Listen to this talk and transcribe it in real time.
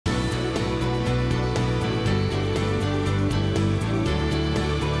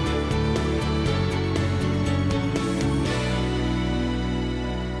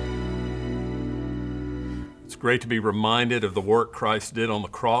great to be reminded of the work Christ did on the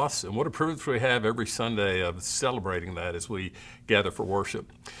cross, and what a privilege we have every Sunday of celebrating that as we gather for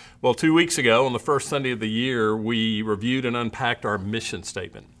worship. Well, 2 weeks ago, on the first Sunday of the year, we reviewed and unpacked our mission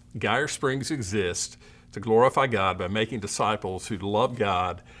statement. Geyer Springs exists to glorify God by making disciples who love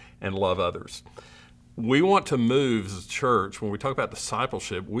God and love others. We want to move as a church, when we talk about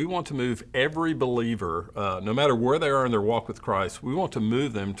discipleship, we want to move every believer, no matter where they are in their walk with Christ, we want to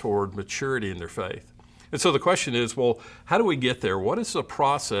move them toward maturity in their faith. And so the question is, well, how do we get there? What is the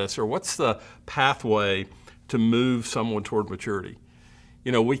process, or what's the pathway to move someone toward maturity?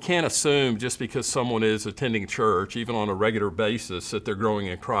 You know, we can't assume just because someone is attending church, even on a regular basis, that they're growing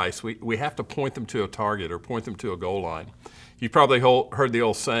in Christ. We have to point them to a target or point them to a goal line. You've probably heard the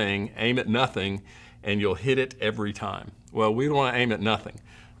old saying, aim at nothing, and you'll hit it every time. Well, we don't want to aim at nothing.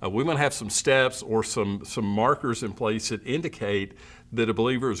 We want to have some steps or some markers in place that indicate that a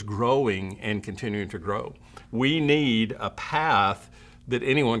believer is growing and continuing to grow. We need a path that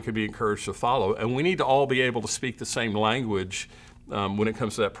anyone can be encouraged to follow, and we need to all be able to speak the same language when it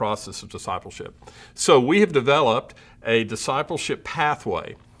comes to that process of discipleship. So we have developed a discipleship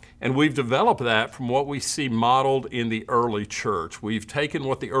pathway. And we've developed that from what we see modeled in the early church. We've taken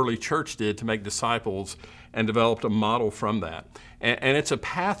what the early church did to make disciples and developed a model from that. And it's a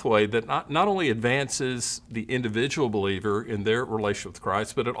pathway that not only advances the individual believer in their relationship with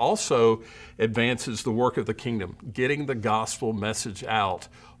Christ, but it also advances the work of the kingdom, getting the gospel message out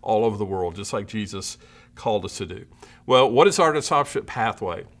all over the world, just like Jesus called us to do. Well, what is our discipleship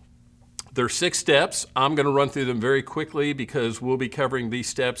pathway? There are 6 steps. I'm going to run through them very quickly because we'll be covering these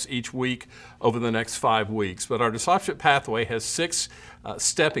steps each week over the next 5 weeks. But our discipleship pathway has 6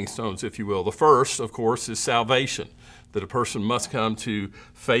 stepping stones, if you will. The first, of course, is salvation, that a person must come to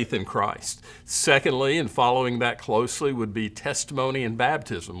faith in Christ. Secondly, and following that closely, would be testimony and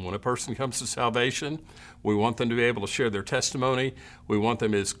baptism. When a person comes to salvation, we want them to be able to share their testimony. We want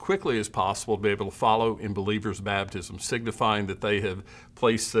them as quickly as possible to be able to follow in believers' baptism, signifying that they have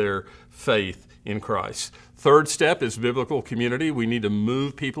placed their faith in Christ. Third step is biblical community. We need to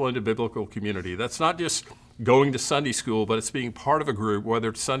move people into biblical community. That's not just going to Sunday school, but it's being part of a group, whether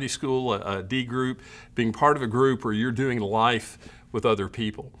it's Sunday school, a D group, being part of a group where you're doing life with other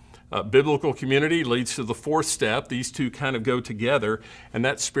people. Biblical community leads to the 4th step. These two kind of go together, and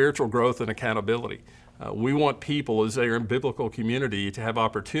that's spiritual growth and accountability. We want people, as they are in biblical community, to have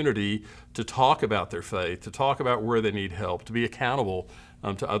opportunity to talk about their faith, to talk about where they need help, to be accountable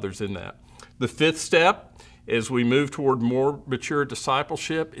to others in that. The 5th step, as we move toward more mature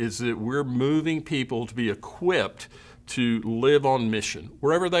discipleship, is that we're moving people to be equipped to live on mission,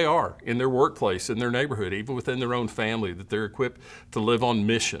 wherever they are, in their workplace, in their neighborhood, even within their own family, that they're equipped to live on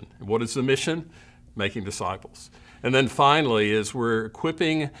mission. And what is the mission? Making disciples. And then finally, as we're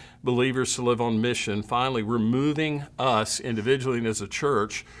equipping believers to live on mission, finally, we're moving us individually and as a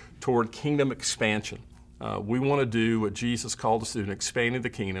church toward kingdom expansion. We want to do what Jesus called us to do in expanding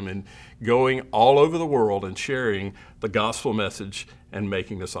the kingdom and going all over the world and sharing the gospel message and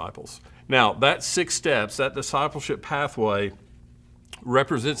making disciples. Now, that 6 steps, that discipleship pathway,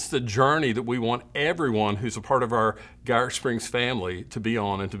 represents the journey that we want everyone who's a part of our Geyer Springs family to be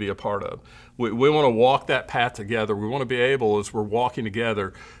on and to be a part of. We want to walk that path together. We want to be able, as we're walking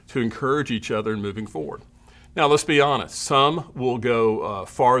together, to encourage each other in moving forward. Now, let's be honest. Some will go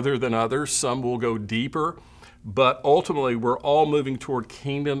farther than others. Some will go deeper. But ultimately, we're all moving toward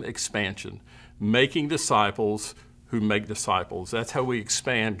kingdom expansion, making disciples who make disciples. That's how we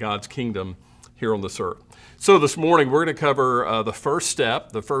expand God's kingdom here on this earth. So this morning, we're going to cover the first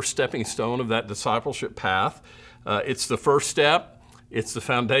step, the first stepping stone of that discipleship path. It's the first step. It's the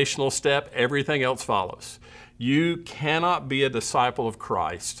foundational step. Everything else follows. You cannot be a disciple of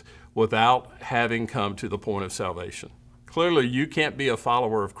Christ without having come to the point of salvation. Clearly, you can't be a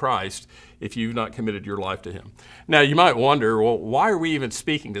follower of Christ if you've not committed your life to Him. Now, you might wonder, well, why are we even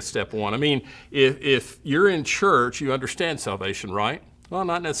speaking to step 1? I mean, if you're in church, you understand salvation, right? Well,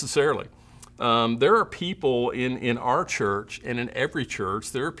 not necessarily. There are people in our church and in every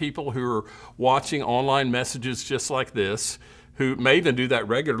church, there are people who are watching online messages just like this, who may even do that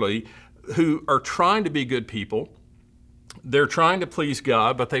regularly, who are trying to be good people. They're trying to please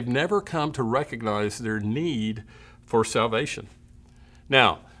God, but they've never come to recognize their need for salvation.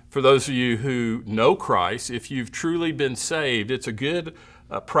 Now, for those of you who know Christ, if you've truly been saved, it's a good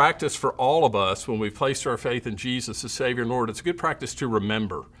practice for all of us when we've placed our faith in Jesus as Savior and Lord. It's a good practice to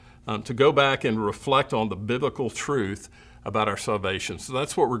remember, to go back and reflect on the biblical truth about our salvation. So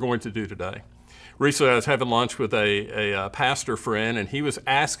that's what we're going to do today. Recently, I was having lunch with a pastor friend, and he was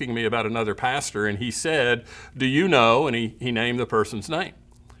asking me about another pastor, and he said, "Do you know?" And he named the person's name.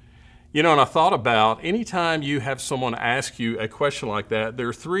 You know, and I thought about anytime you have someone ask you a question like that, there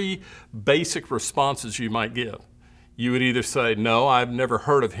are three basic responses you might give. You would either say, no, I've never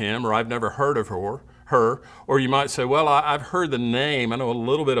heard of him, or I've never heard of her, or you might say, well, I've heard the name, I know a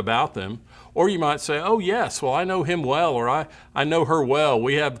little bit about them. Or you might say, oh yes, well, I know him well, or I know her well.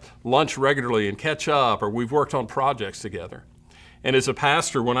 We have lunch regularly and catch up, or we've worked on projects together. And as a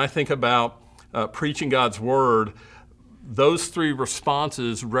pastor, when I think about preaching God's word, those three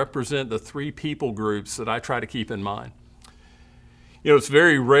responses represent the three people groups that I try to keep in mind. You know, it's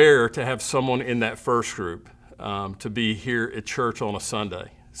very rare to have someone in that first group to be here at church on a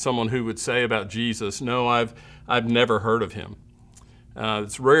Sunday. Someone who would say about Jesus, no, I've never heard of him.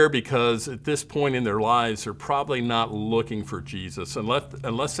 It's rare because at this point in their lives, they're probably not looking for Jesus.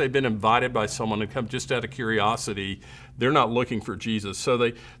 Unless they've been invited by someone and come just out of curiosity, they're not looking for Jesus. So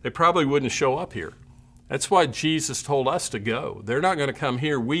they probably wouldn't show up here. That's why Jesus told us to go. They're not going to come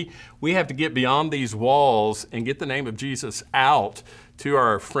here. We have to get beyond these walls and get the name of Jesus out to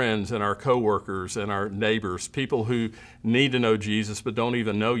our friends and our coworkers and our neighbors, people who need to know Jesus but don't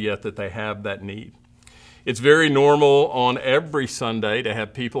even know yet that they have that need. It's very normal on every Sunday to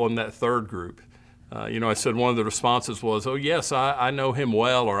have people in that third group. You know, I said one of the responses was, oh yes, I know him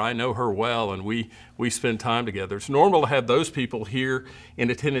well, or I know her well, and we spend time together. It's normal to have those people here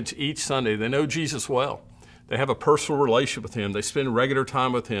in attendance each Sunday. They know Jesus well. They have a personal relationship with him. They spend regular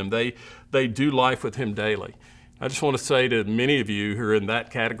time with him. They do life with him daily. I just want to say to many of you who are in that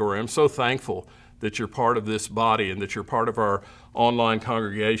category, I'm so thankful that you're part of this body and that you're part of our online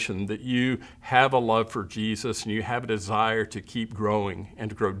congregation, that you have a love for Jesus and you have a desire to keep growing and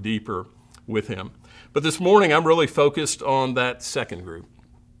to grow deeper with him. But this morning, I'm really focused on that second group.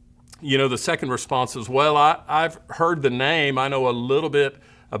 You know, the second response is, well, I've heard the name. I know a little bit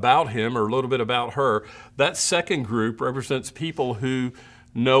about him or a little bit about her. That second group represents people who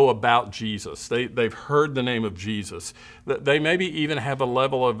know about Jesus. They've heard the name of Jesus. They maybe even have a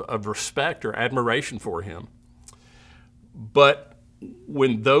level of respect or admiration for him. But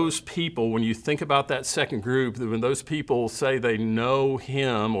when those people, when you think about that second group, when those people say they know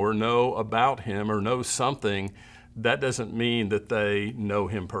him or know about him or know something, that doesn't mean that they know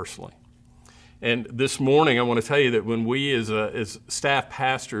him personally. And this morning, I want to tell you that when we as staff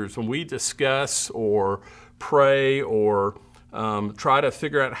pastors, when we discuss or pray or try to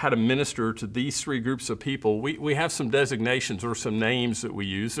figure out how to minister to these three groups of people, we have some designations or some names that we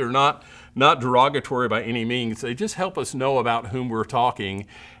use. They're not derogatory by any means. They just help us know about whom we're talking,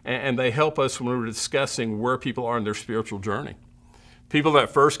 and they help us when we're discussing where people are in their spiritual journey. People in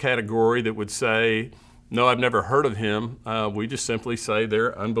that first category that would say, no, I've never heard of him, we just simply say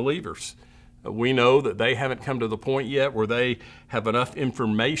they're unbelievers. We know that they haven't come to the point yet where they have enough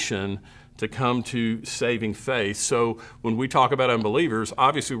information to come to saving faith. So when we talk about unbelievers,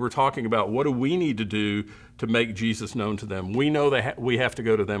 obviously we're talking about what do we need to do to make Jesus known to them. We know we have to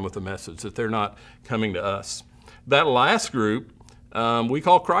go to them with the message, that they're not coming to us. That last group we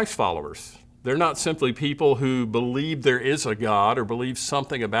call Christ followers. They're not simply people who believe there is a God or believe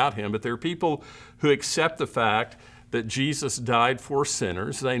something about him, but they're people who accept the fact that Jesus died for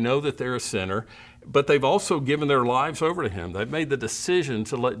sinners. They know that they're a sinner, but they've also given their lives over to him. They've made the decision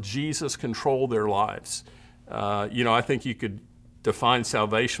to let Jesus control their lives. You know, I think you could define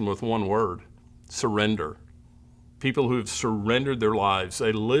salvation with one word: surrender. People who have surrendered their lives.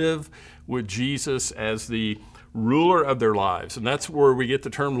 They live with Jesus as the ruler of their lives. And that's where we get the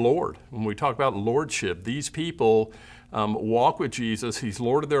term Lord. When we talk about lordship, these people walk with Jesus. He's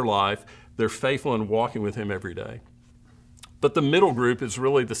Lord of their life. They're faithful in walking with him every day. But the middle group is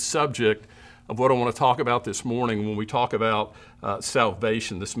really the subject of what I want to talk about this morning when we talk about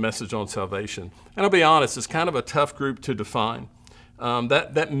salvation, this message on salvation. And I'll be honest, it's kind of a tough group to define.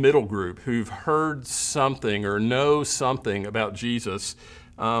 That middle group who've heard something or know something about Jesus,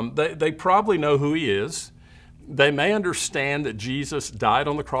 they probably know who he is. They may understand that Jesus died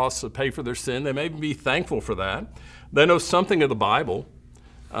on the cross to pay for their sin. They may be thankful for that. They know something of the Bible.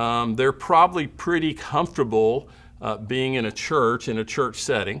 They're probably pretty comfortable being in a church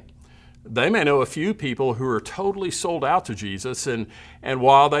setting. They may know a few people who are totally sold out to Jesus, and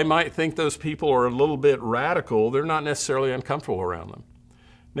while they might think those people are a little bit radical, they're not necessarily uncomfortable around them.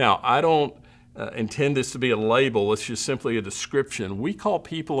 Now, I don't intend this to be a label. It's just simply a description. We call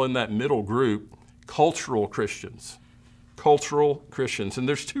people in that middle group cultural Christians. Cultural Christians. And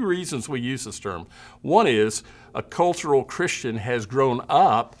there's two reasons we use this term. One is a cultural Christian has grown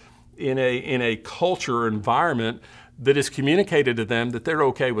up in a culture or environment that has communicated to them that they're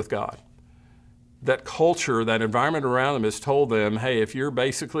okay with God. That culture, that environment around them has told them, hey, if you're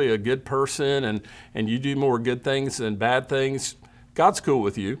basically a good person and you do more good things than bad things, God's cool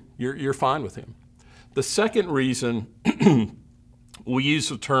with you. You're fine with him. The second reason we use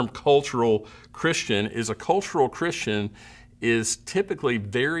the term cultural Christian is a cultural Christian is typically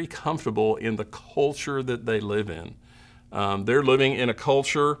very comfortable in the culture that they live in. They're living in a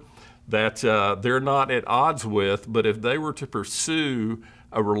culture that they're not at odds with, but if they were to pursue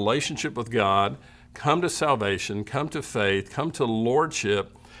a relationship with God, come to salvation, come to faith, come to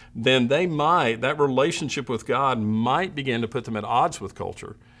lordship, then that relationship with God might begin to put them at odds with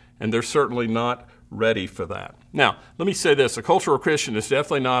culture. And they're certainly not ready for that. Now, let me say this, a cultural Christian is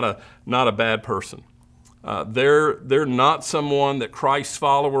definitely not a bad person. They're not someone that Christ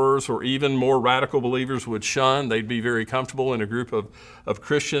followers or even more radical believers would shun. They'd be very comfortable in a group of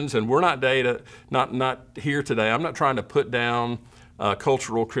Christians. And we're not here today. I'm not trying to put down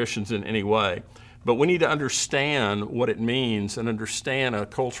cultural Christians in any way. But we need to understand what it means and understand a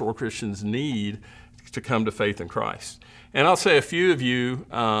cultural Christian's need to come to faith in Christ. And I'll say a few of you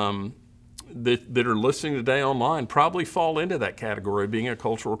that are listening today online probably fall into that category of being a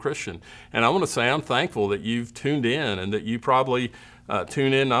cultural Christian. And I want to say I'm thankful that you've tuned in and that you probably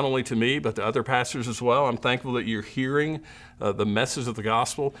tune in not only to me but to other pastors as well. I'm thankful that you're hearing the message of the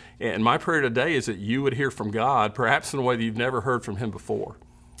gospel. And my prayer today is that you would hear from God, perhaps in a way that you've never heard from him before.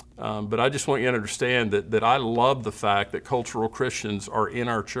 But I just want you to understand that I love the fact that cultural Christians are in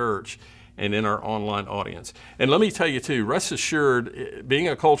our church and in our online audience. And let me tell you too, rest assured, being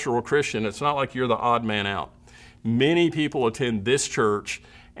a cultural Christian, it's not like you're the odd man out. Many people attend this church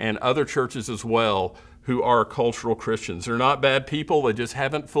and other churches as well who are cultural Christians. They're not bad people, they just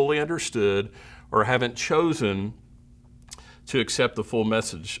haven't fully understood or haven't chosen to accept the full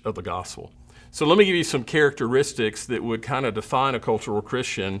message of the gospel. So let me give you some characteristics that would kind of define a cultural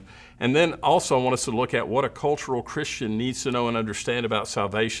Christian. And then also I want us to look at what a cultural Christian needs to know and understand about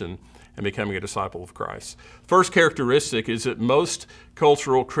salvation and becoming a disciple of Christ. First characteristic is that most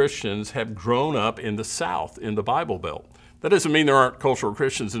cultural Christians have grown up in the South, in the Bible Belt. That doesn't mean there aren't cultural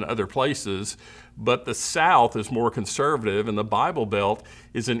Christians in other places, but the South is more conservative and the Bible Belt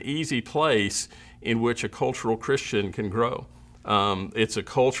is an easy place in which a cultural Christian can grow. It's a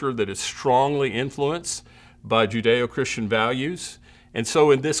culture that is strongly influenced by Judeo-Christian values. And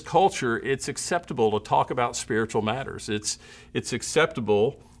so in this culture, it's acceptable to talk about spiritual matters. It's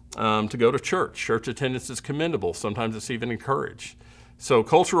acceptable to go to church. Church attendance is commendable. Sometimes it's even encouraged. So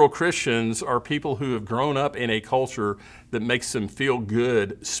cultural Christians are people who have grown up in a culture that makes them feel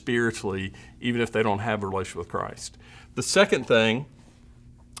good spiritually, even if they don't have a relationship with Christ. The second thing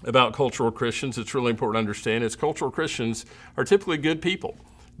about cultural Christians it's really important to understand is cultural Christians are typically good people.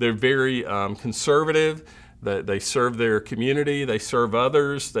 They're very conservative. They serve their community. They serve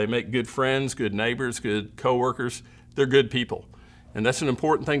others. They make good friends, good neighbors, good coworkers. They're good people. And that's an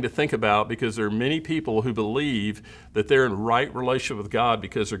important thing to think about because there are many people who believe that they're in right relationship with God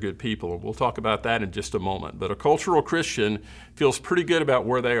because they're good people. And we'll talk about that in just a moment. But a cultural Christian feels pretty good about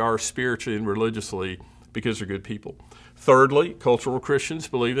where they are spiritually and religiously because they're good people. Thirdly, cultural Christians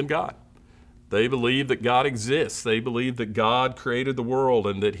believe in God. They believe that God exists. They believe that God created the world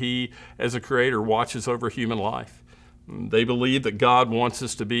and that He, as a creator, watches over human life. They believe that God wants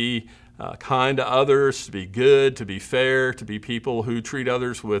us to be kind to others, to be good, to be fair, to be people who treat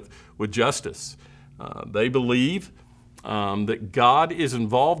others with justice. They believe that God is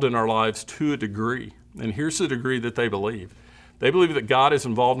involved in our lives to a degree. And here's the degree that they believe. They believe that God is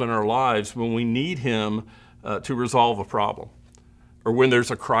involved in our lives when we need Him to resolve a problem or when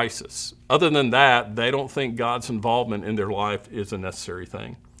there's a crisis. Other than that, they don't think God's involvement in their life is a necessary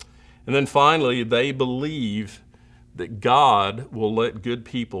thing. And then finally, they believe that God will let good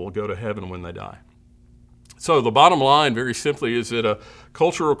people go to heaven when they die. So the bottom line, very simply, is that a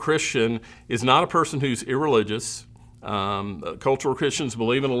cultural Christian is not a person who's irreligious. Cultural Christians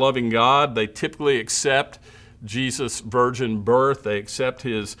believe in a loving God. They typically accept Jesus' virgin birth. They accept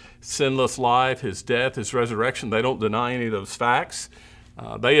His sinless life, His death, His resurrection. They don't deny any of those facts.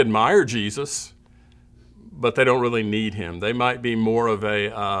 They admire Jesus, but they don't really need Him. They might be more of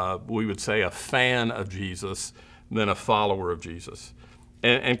we would say, a fan of Jesus than a follower of Jesus.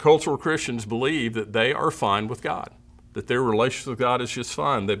 And cultural Christians believe that they are fine with God, that their relationship with God is just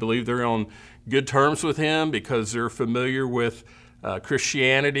fine. They believe they're on good terms with Him because they're familiar with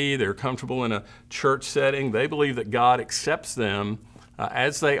Christianity. They're comfortable in a church setting. They believe that God accepts them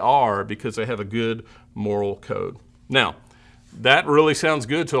as they are because they have a good moral code. Now, that really sounds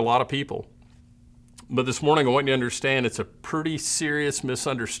good to a lot of people. But this morning, I want you to understand it's a pretty serious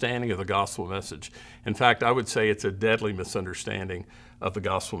misunderstanding of the gospel message. In fact, I would say it's a deadly misunderstanding of the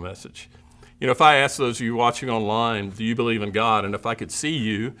gospel message. You know, if I ask those of you watching online, do you believe in God? And if I could see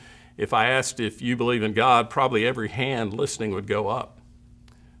you If I asked if you believe in God, probably every hand listening would go up.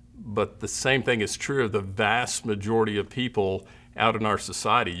 But the same thing is true of the vast majority of people out in our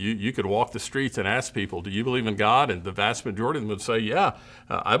society. You could walk the streets and ask people, do you believe in God? And the vast majority of them would say, yeah,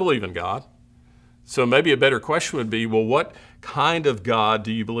 I believe in God. So maybe a better question would be, well, what kind of God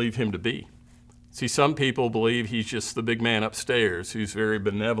do you believe him to be? See, some people believe he's just the big man upstairs who's very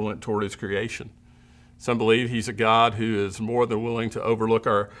benevolent toward his creation. Some believe he's a God who is more than willing to overlook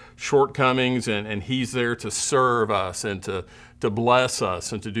our shortcomings, and he's there to serve us and to bless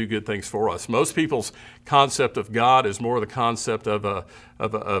us and to do good things for us. Most people's concept of God is more the concept of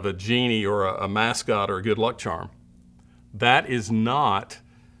a genie or a mascot or a good luck charm. That is not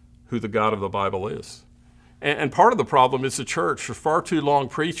who the God of the Bible is. And part of the problem is the church. For far too long,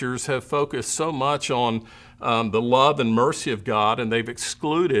 preachers have focused so much on the love and mercy of God, and they've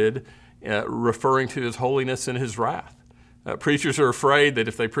excluded referring to his holiness and his wrath. Preachers are afraid that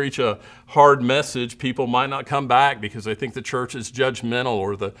if they preach a hard message, people might not come back because they think the church is judgmental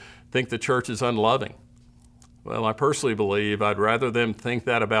or think the church is unloving. Well, I personally believe I'd rather them think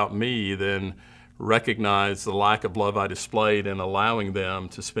that about me than recognize the lack of love I displayed in allowing them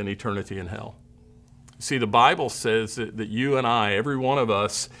to spend eternity in hell. See, the Bible says that you and I, every one of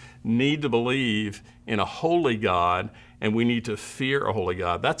us, need to believe in a holy God, and we need to fear a holy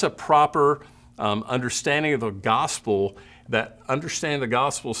God. That's a proper understanding of the gospel. That understanding of the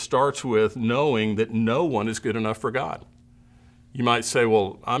gospel starts with knowing that no one is good enough for God. You might say,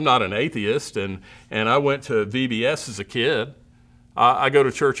 well, I'm not an atheist, and I went to VBS as a kid. I go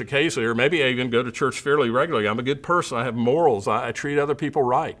to church occasionally, or maybe I even go to church fairly regularly. I'm a good person. I have morals. I treat other people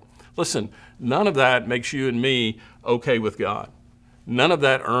right. Listen, none of that makes you and me okay with God. None of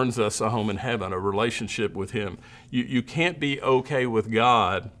that earns us a home in heaven, a relationship with him. You can't be okay with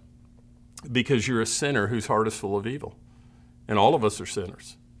God because you're a sinner whose heart is full of evil. And all of us are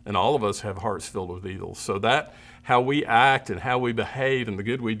sinners, and all of us have hearts filled with evil. So that how we act and how we behave and the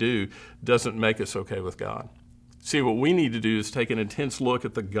good we do doesn't make us okay with God. See, what we need to do is take an intense look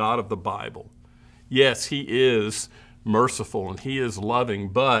at the God of the Bible. Yes, he is merciful and he is loving,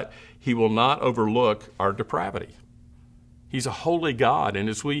 but he will not overlook our depravity. He's a holy God, and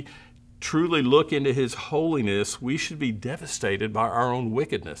as we truly look into his holiness, we should be devastated by our own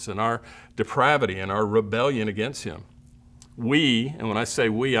wickedness and our depravity and our rebellion against him. We, and when I say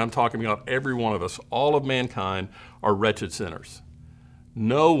we, I'm talking about every one of us, all of mankind, are wretched sinners.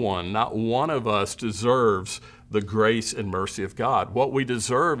 No one, not one of us, deserves the grace and mercy of God. What we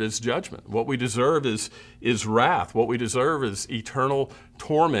deserve is judgment. What we deserve is wrath. What we deserve is eternal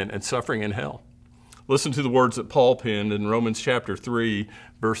torment and suffering in hell. Listen to the words that Paul penned in Romans chapter 3,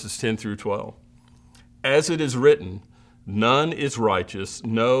 verses 10 through 12. As it is written, none is righteous,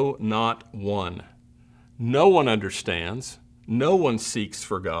 no, not one. No one understands, no one seeks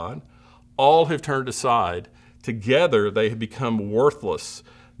for God. All have turned aside. Together they have become worthless.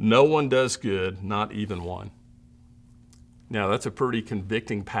 No one does good, not even one. Now, that's a pretty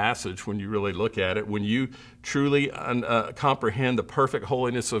convicting passage when you really look at it. When you truly comprehend the perfect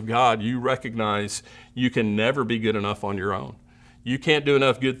holiness of God, you recognize you can never be good enough on your own. You can't do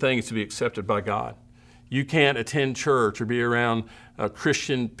enough good things to be accepted by God. You can't attend church or be around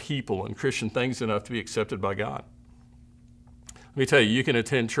Christian people and Christian things enough to be accepted by God. Let me tell you, you can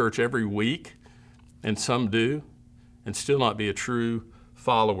attend church every week, and some do, and still not be a true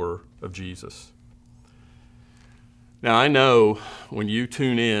follower of Jesus. Now, I know when you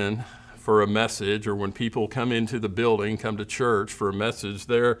tune in for a message, or when people come into the building, come to church for a message,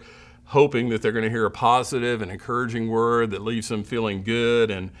 they're hoping that they're going to hear a positive and encouraging word that leaves them feeling good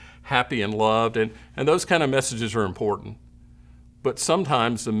and happy and loved. And those kind of messages are important. But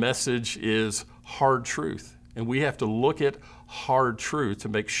sometimes the message is hard truth. And we have to look at hard truth to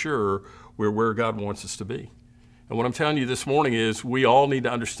make sure we're where God wants us to be. And what I'm telling you this morning is we all need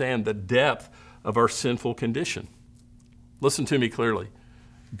to understand the depth of our sinful condition. Listen to me clearly.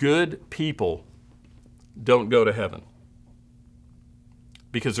 Good people don't go to heaven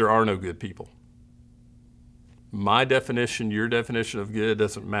because there are no good people. My definition, your definition of good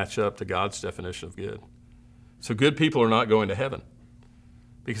doesn't match up to God's definition of good. So good people are not going to heaven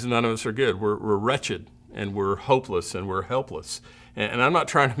because none of us are good. We're wretched, and we're hopeless, and we're helpless. And I'm not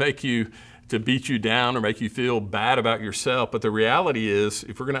trying to beat you down or make you feel bad about yourself, but the reality is,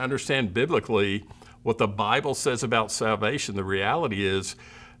 if we're going to understand biblically what the Bible says about salvation, the reality is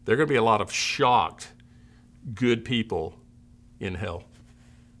there are going to be a lot of shocked good people in hell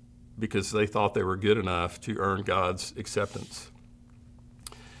because they thought they were good enough to earn God's acceptance.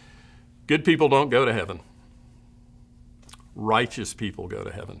 Good people don't go to heaven. Righteous people go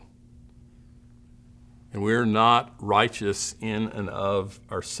to heaven. And we're not righteous in and of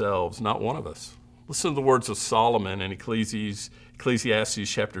ourselves, not one of us. Listen to the words of Solomon in Ecclesiastes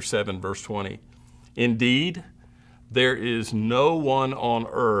chapter 7, verse 20. Indeed, there is no one on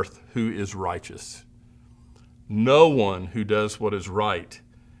earth who is righteous. No one who does what is right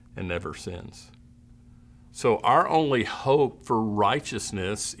and never sins. So our only hope for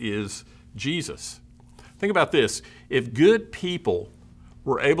righteousness is Jesus. Think about this. If good people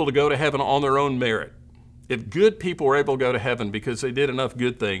were able to go to heaven on their own merit, if good people were able to go to heaven because they did enough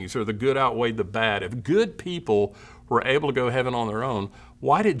good things or the good outweighed the bad, if good people were able to go to heaven on their own,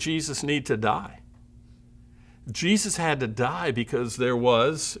 why did Jesus need to die? Jesus had to die because there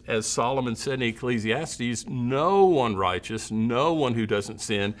was, as Solomon said in Ecclesiastes, no one righteous, no one who doesn't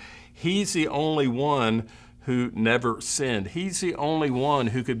sin. He's the only one who never sinned. He's the only one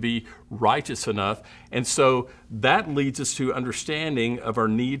who could be righteous enough. And so that leads us to understanding of our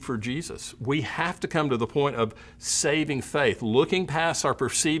need for Jesus. We have to come to the point of saving faith, looking past our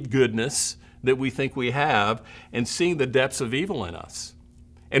perceived goodness that we think we have and seeing the depths of evil in us.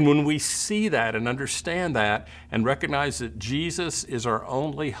 And when we see that and understand that and recognize that Jesus is our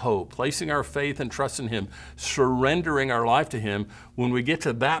only hope, placing our faith and trust in Him, surrendering our life to Him, when we get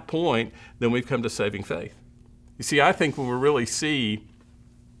to that point, then we've come to saving faith. You see, I think when we really see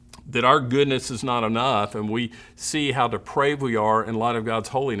that our goodness is not enough and we see how depraved we are in light of God's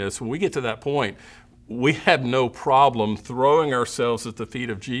holiness, when we get to that point, we have no problem throwing ourselves at the feet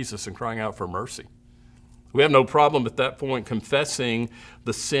of Jesus and crying out for mercy. We have no problem at that point confessing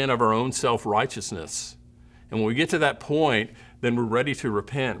the sin of our own self-righteousness. And when we get to that point, then we're ready to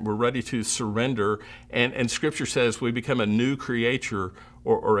repent. We're ready to surrender. And Scripture says we become a new creature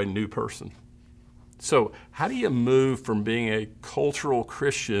or a new person. So how do you move from being a cultural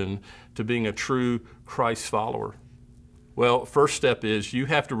Christian to being a true Christ follower? Well, first step is you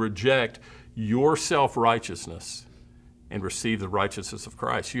have to reject your self-righteousness and receive the righteousness of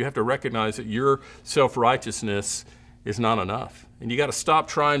Christ. You have to recognize that your self-righteousness is not enough. And you got to stop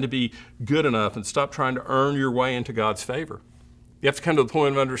trying to be good enough and stop trying to earn your way into God's favor. You have to come to the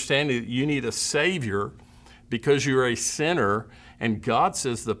point of understanding that you need a Savior because you're a sinner, and God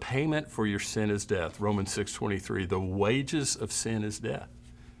says the payment for your sin is death. Romans 6:23, the wages of sin is death.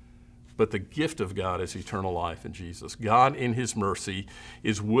 But the gift of God is eternal life in Jesus. God, in His mercy,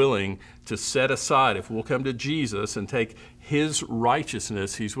 is willing to set aside, if we'll come to Jesus and take His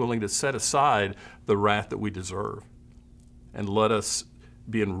righteousness, He's willing to set aside the wrath that we deserve and let us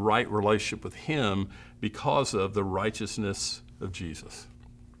be in right relationship with Him because of the righteousness of Jesus.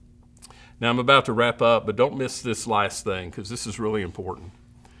 Now, I'm about to wrap up, but don't miss this last thing because this is really important.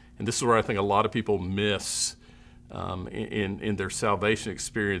 And this is where I think a lot of people miss in their salvation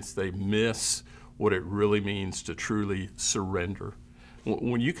experience. They miss what it really means to truly surrender.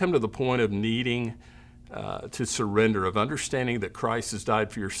 When you come to the point of needing to surrender, of understanding that Christ has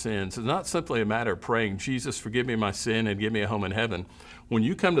died for your sins, it's not simply a matter of praying, Jesus, forgive me my sin and give me a home in heaven. When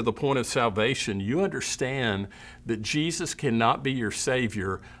you come to the point of salvation, you understand that Jesus cannot be your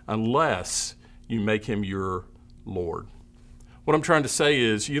Savior unless you make Him your Lord. What I'm trying to say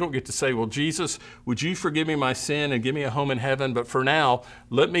is you don't get to say, well, Jesus, would you forgive me my sin and give me a home in heaven, but for now,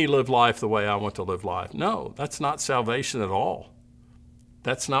 let me live life the way I want to live life. No, that's not salvation at all.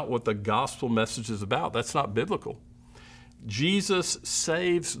 That's not what the gospel message is about. That's not biblical. Jesus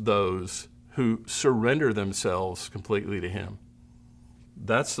saves those who surrender themselves completely to Him.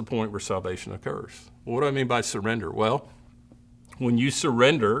 That's the point where salvation occurs. What do I mean by surrender? Well, when you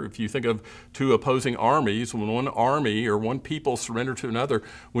surrender, if you think of two opposing armies, when one army or one people surrender to another,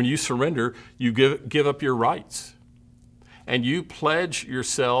 when you surrender, you give up your rights. And you pledge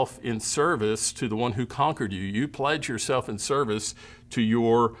yourself in service to the one who conquered you. You pledge yourself in service to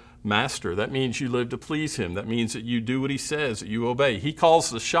your master. That means you live to please Him. That means that you do what He says, that you obey. He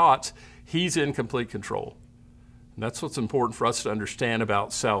calls the shots. He's in complete control. And that's what's important for us to understand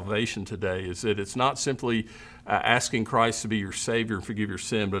about salvation today, is that it's not simply asking Christ to be your Savior and forgive your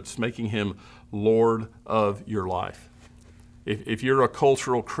sin, but it's making Him Lord of your life. If you're a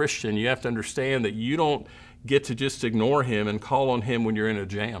cultural Christian, you have to understand that you don't get to just ignore Him and call on Him when you're in a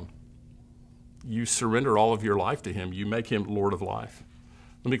jam. You surrender all of your life to Him. You make Him Lord of life.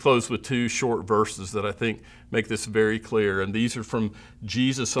 Let me close with two short verses that I think make this very clear, and these are from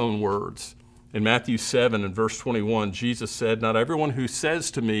Jesus' own words. In Matthew 7 and verse 21, Jesus said, "Not everyone who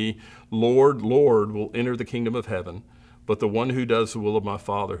says to me, 'Lord, Lord,' will enter the kingdom of heaven, but the one who does the will of my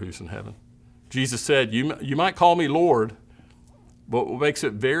Father who's in heaven." Jesus said, you might call me Lord, but what makes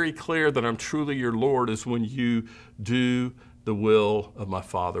it very clear that I'm truly your Lord is when you do the will of my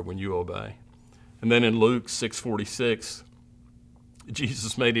Father, when you obey. And then in Luke 6:46,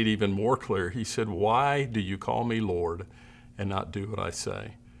 Jesus made it even more clear. He said, "Why do you call me Lord and not do what I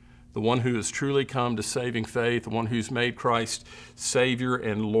say?" The one who has truly come to saving faith, the one who's made Christ Savior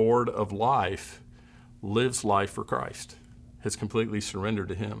and Lord of life, lives life for Christ, has completely surrendered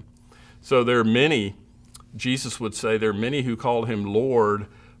to him. So there are many, Jesus would say, there are many who call him Lord,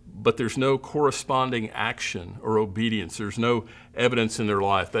 but there's no corresponding action or obedience. There's no evidence in their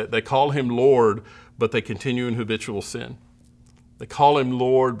life. They call him Lord, but they continue in habitual sin. They call him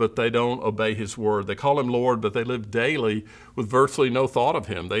Lord, but they don't obey his word. They call him Lord, but they live daily with virtually no thought of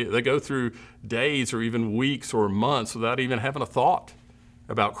him. They go through days or even weeks or months without even having a thought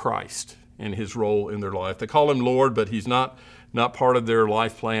about Christ and his role in their life. They call him Lord, but he's not part of their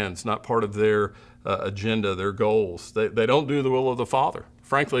life plans, not part of their agenda, their goals. They don't do the will of the Father.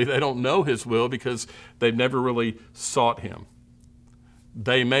 Frankly, they don't know his will because they've never really sought him.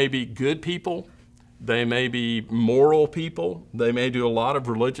 They may be good people. They may be moral people. They may do a lot of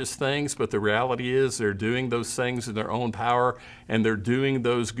religious things, but the reality is they're doing those things in their own power, and they're doing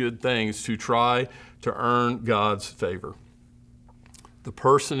those good things to try to earn God's favor. The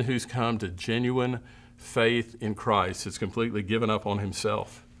person who's come to genuine faith in Christ has completely given up on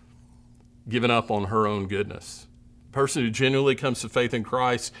himself, given up on her own goodness. The person who genuinely comes to faith in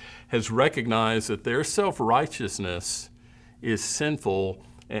Christ has recognized that their self-righteousness is sinful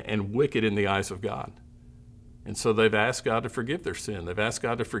and wicked in the eyes of God. And so they've asked God to forgive their sin. They've asked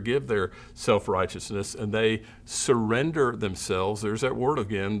God to forgive their self-righteousness, and they surrender themselves. There's that word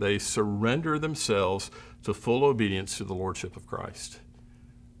again. They surrender themselves to full obedience to the Lordship of Christ.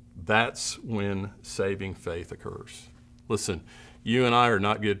 That's when saving faith occurs. Listen, you and I are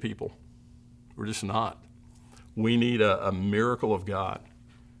not good people. We're just not. We need a miracle of God.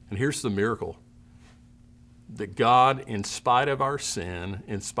 And here's the miracle. That God, in spite of our sin,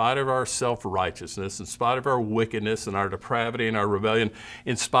 in spite of our self-righteousness, in spite of our wickedness and our depravity and our rebellion,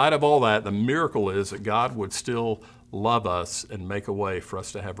 in spite of all that, the miracle is that God would still love us and make a way for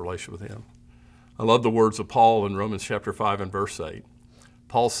us to have a relationship with him. I love the words of Paul in Romans chapter 5 and verse 8.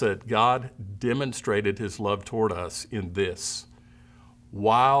 Paul said, God demonstrated his love toward us in this: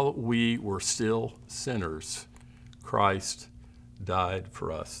 while we were still sinners, Christ died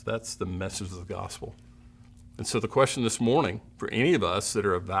for us. That's the message of the gospel. And so the question this morning, for any of us that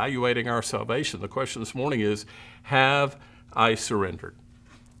are evaluating our salvation, the question this morning is, have I surrendered?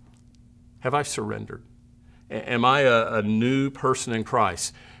 Have I surrendered? Am I a new person in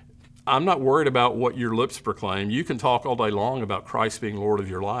Christ? I'm not worried about what your lips proclaim. You can talk all day long about Christ being Lord of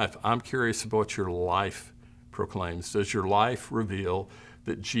your life. I'm curious about what your life proclaims. Does your life reveal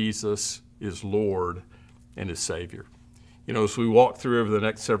that Jesus is Lord and is Savior? You know, as we walk through over the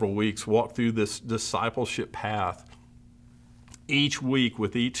next several weeks, walk through this discipleship path, each week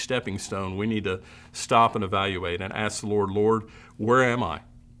with each stepping stone, we need to stop and evaluate and ask the Lord, Lord, where am I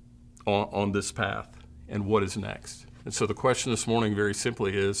on this path, and what is next? And so the question this morning very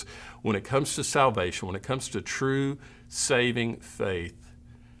simply is, when it comes to salvation, when it comes to true saving faith,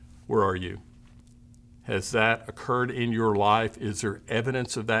 where are you? Has that occurred in your life? Is there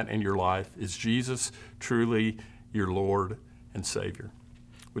evidence of that in your life? Is Jesus truly your Lord and Savior?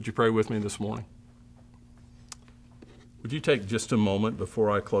 Would you pray with me this morning? Would you take just a moment before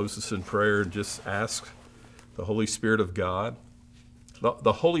I close this in prayer and just ask the Holy Spirit of God?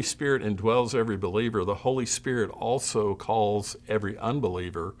 The Holy Spirit indwells every believer. The Holy Spirit also calls every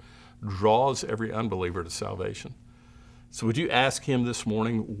unbeliever, draws every unbeliever to salvation. So would you ask him this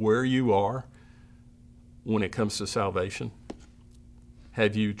morning where you are when it comes to salvation?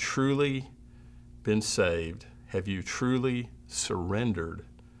 Have you truly been saved? Have you truly surrendered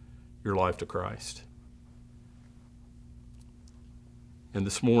your life to Christ? And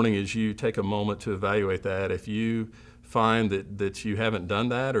this morning, as you take a moment to evaluate that, if you find that you haven't done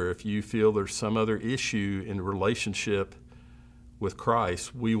that, or if you feel there's some other issue in relationship with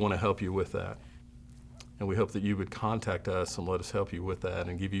Christ, we want to help you with that. And we hope that you would contact us and let us help you with that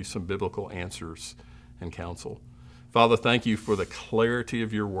and give you some biblical answers and counsel. Father, thank you for the clarity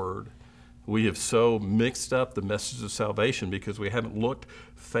of your word. We have so mixed up the message of salvation because we haven't looked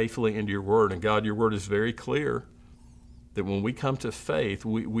faithfully into your word. And God, your word is very clear that when we come to faith,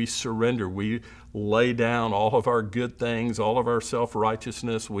 we surrender. We lay down all of our good things, all of our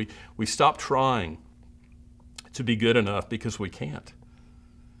self-righteousness. We stop trying to be good enough because we can't.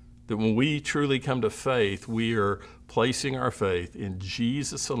 That when we truly come to faith, we are placing our faith in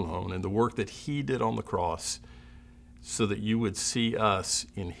Jesus alone and the work that he did on the cross, so that you would see us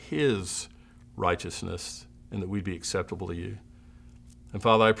in his righteousness and that we'd be acceptable to you. And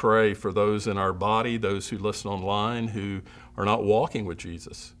Father, I pray for those in our body, those who listen online, who are not walking with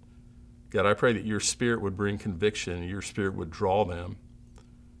Jesus. God, I pray that your Spirit would bring conviction, your Spirit would draw them.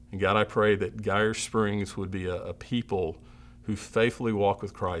 And God, I pray that Geyer Springs would be a people who faithfully walk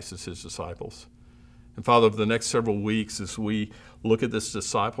with Christ as his disciples. And Father, over the next several weeks, as we look at this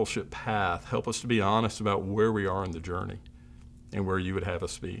discipleship path, help us to be honest about where we are in the journey and where you would have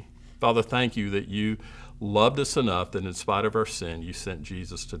us be. Father, thank you that you loved us enough that in spite of our sin, you sent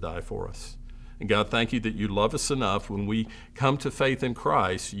Jesus to die for us. And God, thank you that you love us enough when we come to faith in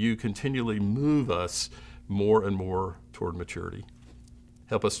Christ, you continually move us more and more toward maturity.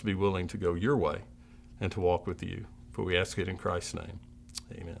 Help us to be willing to go your way and to walk with you. For we ask it in Christ's name.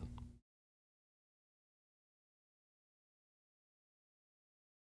 Amen.